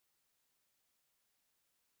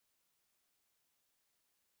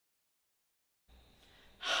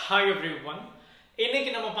Hi everyone. இன்னைக்கு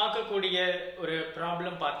நம்ம பார்க்கக்கூடிய ஒரு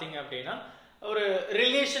ப்ராப்ளம் பாத்தீங்க அப்படினா ஒரு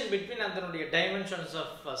ரிலேஷன் between அதனுடைய dimensions of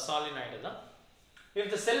solenoid தான். If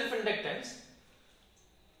the self inductance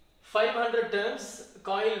 500 turns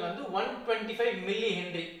coil வந்து 125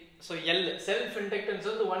 millihenry. So L self inductance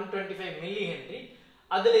வந்து 125 millihenry.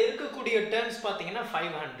 அதுல இருக்கக்கூடிய turns பாத்தீங்கன்னா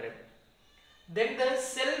 500. Then the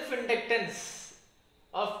self inductance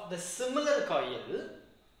of the similar coil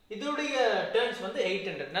இதோடைய turns வந்து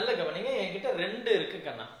 800. நல்ல கவனிங்க, என்கிட்ட ரெண்டு இருக்கு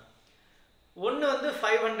கண்ணா. ஒன்னு வந்து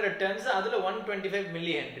 500 turns, அதுல 125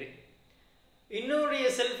 millihenry. இன்னொருடைய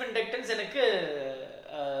self inductance எனக்கு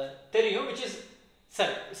தெரியும், which is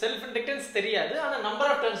sorry, self inductance தெரியாது, ஆனா number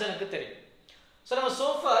of turns எனக்கு தெரியும். So now so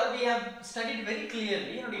far we have studied very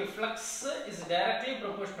clearly என்னுடைய flux is directly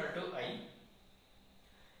proportional to I.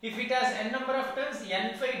 If it has n number of turns, n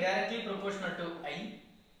phi directly proportional to I.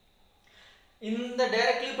 In the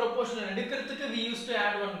directly proportional எடுக்கிறதுக்கு we used to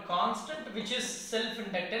add one constant which is self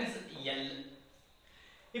inductance L.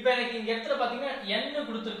 இப்போ எனக்கு இங்க இடத்துல பாத்தீங்கன்னா n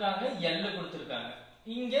கொடுத்திருக்காங்க, L கொடுத்திருக்காங்க.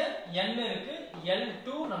 இங்க n இருக்கு, L2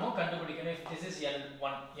 நம்ம கண்டுபிடிக்கணும். If this is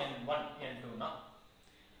L1, N1, N2 னா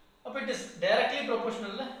அப்ப it is directly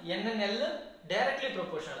proportional. n and L directly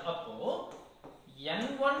proportional. அப்போ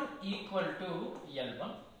N1 equal to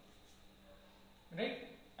L1, right?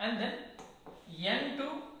 And then N2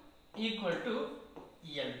 equal to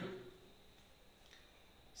L2.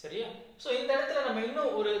 சரியா? So இந்த இடத்துல நம்ம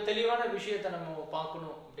இன்னும் ஒரு தெளிவான விஷயத்தை நம்ம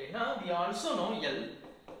பார்க்கணும் அப்படினா we also know L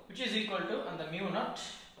which is equal to and the mu naught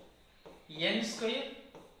n square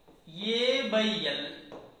A by L.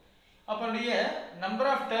 அப்போடைய number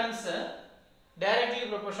of turns directly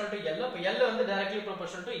proportional to L. அப்ப L வந்து directly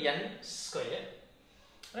proportional to n square.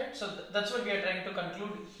 Right? So that's what we are trying to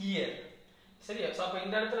conclude here. சரியா? So அப்ப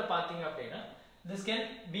இந்த இடத்துல பாத்தீங்க அப்படினா this can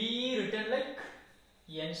be written like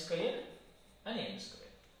n square and n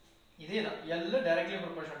square. இதேதான் L directly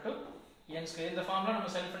proportional to n square. இந்த formula நம்ம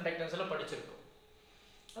self inductanceல படிச்சிருக்கோம்.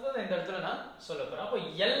 அதாவது இந்த இடத்துல நான் சொல்ல போறேன். அப்ப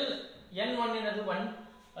L n1 என்னது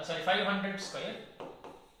 500 square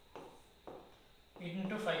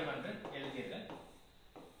into 500 எழுதிறேன்.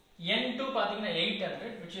 n2 பாத்தீங்கன்னா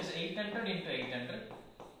 800 which is 800 into 800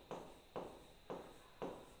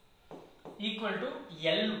 equal to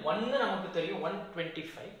L1 நமக்கு தெரியும்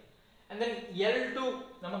 125 and then L2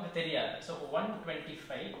 நமக்கு தெரியாது. So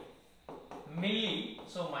 125 milli,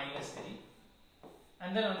 so minus 3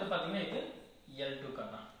 and then வந்து பாத்தீங்கன்னா இது L2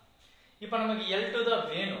 கண்ணா. இப்போ நமக்கு L2 தான்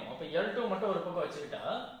வேணும். அப்ப L2 மட்டும் ஒரு பக்கம் வச்சுக்கிட்டா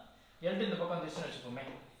L2 இந்த பக்கம் வந்துச்சுன்னு வச்சுக்கோமே.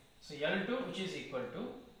 So L2 which is equal to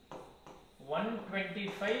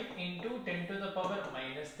 125 into 10 to the power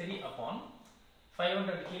minus 3 upon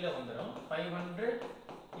 500 கீழ வந்துரும். 500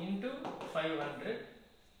 into 500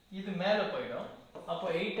 இது மேல போய்டும். அப்போ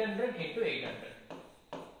 800 into 800.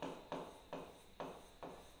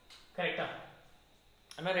 கரெக்ட்டா?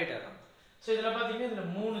 am I right? சோ இதல பாத்தீங்கன்னா இதுல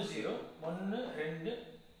 3 0 1 2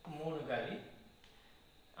 3 காலி.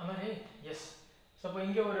 am I right? yes. So அப்ப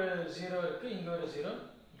இங்க ஒரு 0 இருக்கு, இங்க ஒரு 0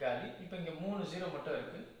 காலி. இப்போ இங்க 3 0 மட்டும்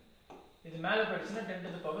இருக்கு. இது மேல போயிடுச்சுனா 10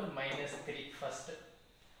 to the power minus 3 first.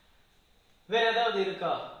 வேற ஏதாவது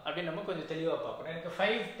இருக்கா அப்படி நம்ம கொஞ்சம் தெளிவா பார்க்கணும். எனக்கு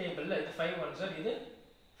 5 டேபிள்ல இது 5 1s இது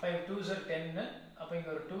 5 2s 10, அப்ப இங்க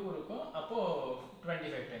ஒரு 2 இருக்கும். அப்போ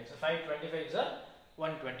 25 டைம்ஸ் 5 25s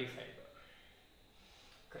 125.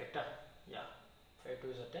 கரெக்ட்டா? யா 5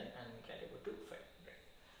 2s 10 and we carry over to 5. Right.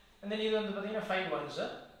 And then இது வந்து பாத்தீங்கன்னா 5 1s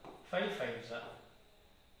 5 5s.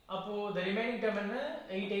 அப்போ the remaining term என்ன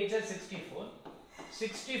 8 8s 64.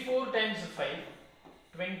 64 times 5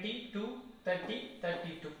 22 30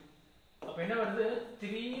 32. அப்ப என்ன வருது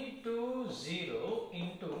 320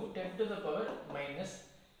 into 10 to the power minus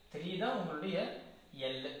 3 தான் உங்களுடைய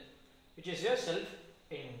L which is your self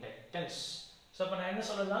inductance. So அப்ப நான் என்ன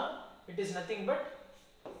சொல்லலாம், it is nothing but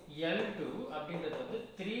L2 அப்படிங்கிறது வந்து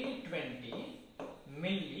 320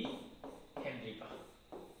 milli henry பா.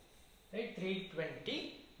 right? 320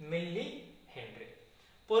 milli henry.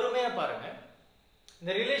 பொறுமையா பாருங்க,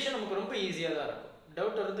 இந்த ரிலேஷன் நமக்கு ரொம்ப ஈஸியா தான் இருக்கும்,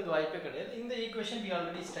 டவுட் வரதுக்கு வாய்ப்பே கிடையாது. இந்த ஈக்குவேஷன் we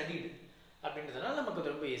already studied அப்படின்றதுனால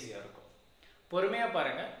நமக்கு ரொம்ப ஈஸியா இருக்கும். பொறுமையா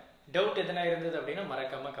பாருங்க, டவுட் எதனா இருந்தது அப்படினா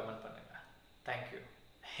மறக்காம கமெண்ட் பண்ணுங்க. Thank you.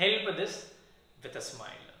 Help this with a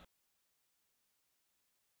smile.